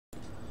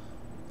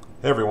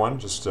Hey everyone,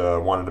 just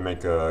wanted to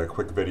make a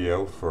quick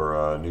video for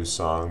a new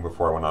song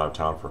before I went out of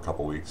town for a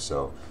couple weeks,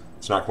 so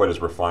it's not quite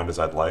as refined as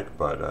I'd like,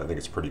 but I think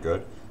it's pretty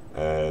good.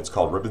 It's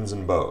called Ribbons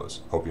and Bows.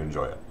 Hope you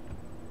enjoy it.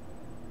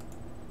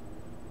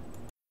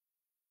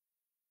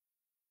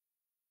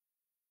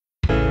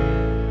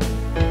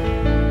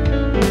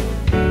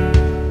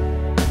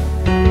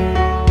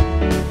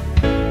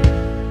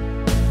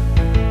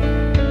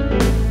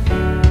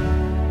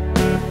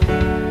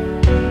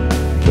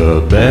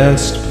 The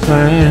best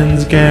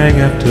plans gang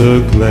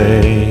after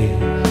glay.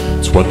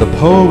 It's what the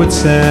poet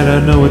said,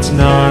 I know it's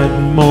not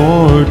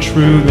more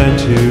true than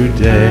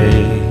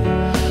today.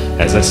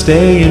 As I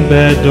stay in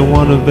bed, don't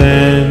want to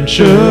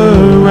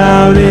venture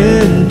out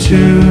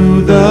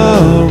into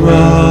the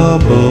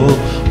rubble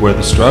where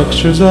the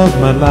structures of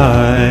my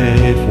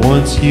life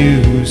once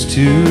used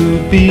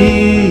to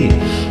be.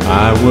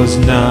 I was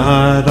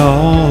not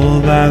all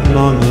that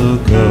long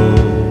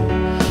ago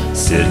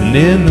sitting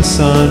in the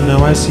sun,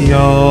 now I see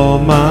all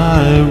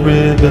my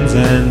ribbons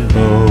and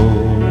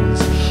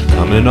bows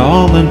coming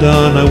all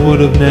undone. I would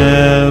have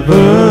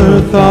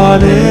never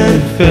thought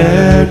it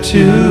fair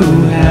to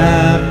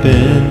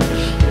happen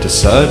to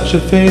such a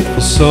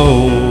faithful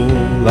soul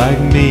like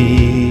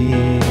me.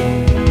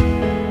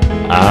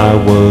 I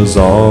was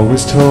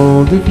always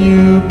told if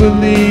you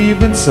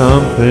believe in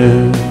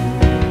something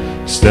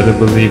instead of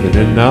believing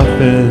in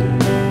nothing,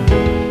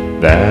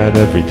 that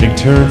everything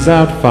turns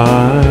out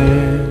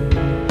fine.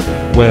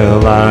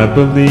 Well, I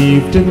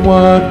believed in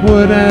what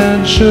would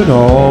and should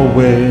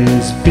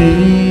always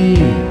be,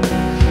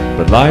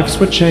 but life's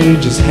what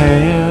changes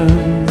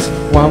hands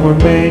while we're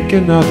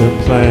making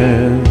other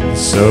plans,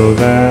 so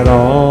that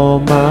all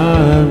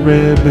my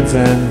ribbons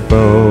and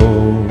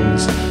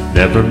bows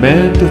never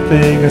meant a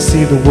thing. I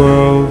see the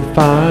world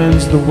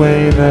finds the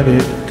way that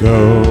it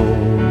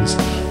goes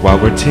while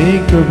we're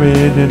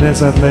tinkering, and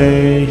as I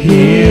lay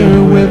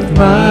here with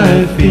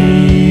my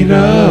feet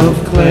of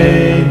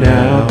clay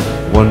now,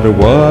 wonder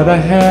what I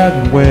had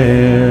and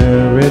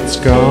where it's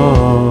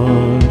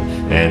gone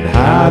and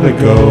how to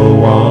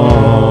go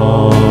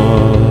on.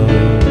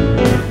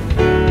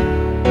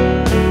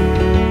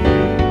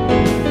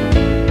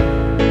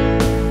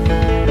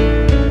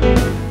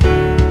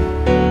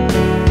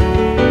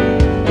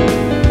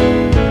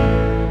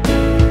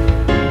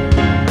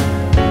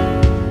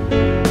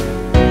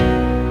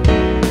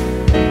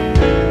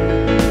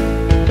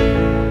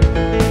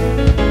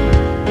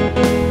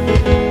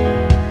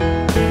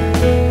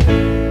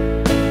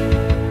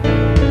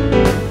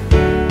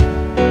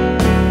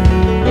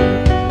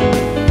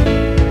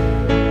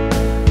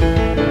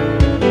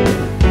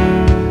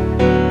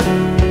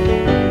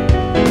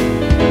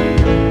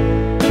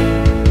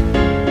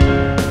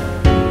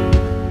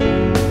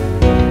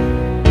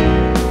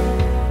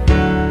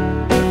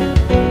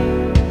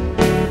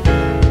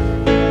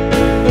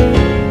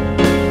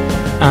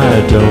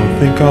 I don't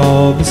think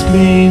all this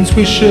means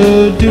we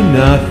should do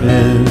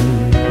nothing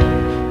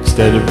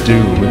instead of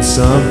doing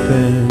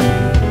something.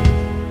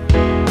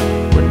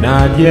 We're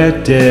not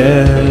yet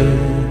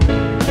dead.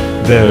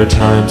 There are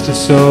times to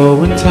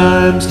sow and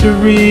times to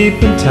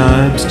reap and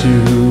times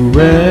to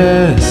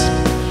rest.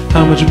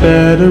 How much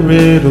better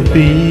it'll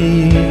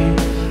be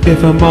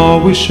if I'm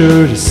always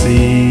sure to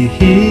see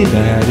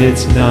that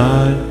it's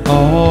not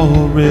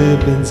all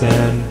ribbons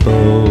and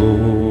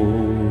bows.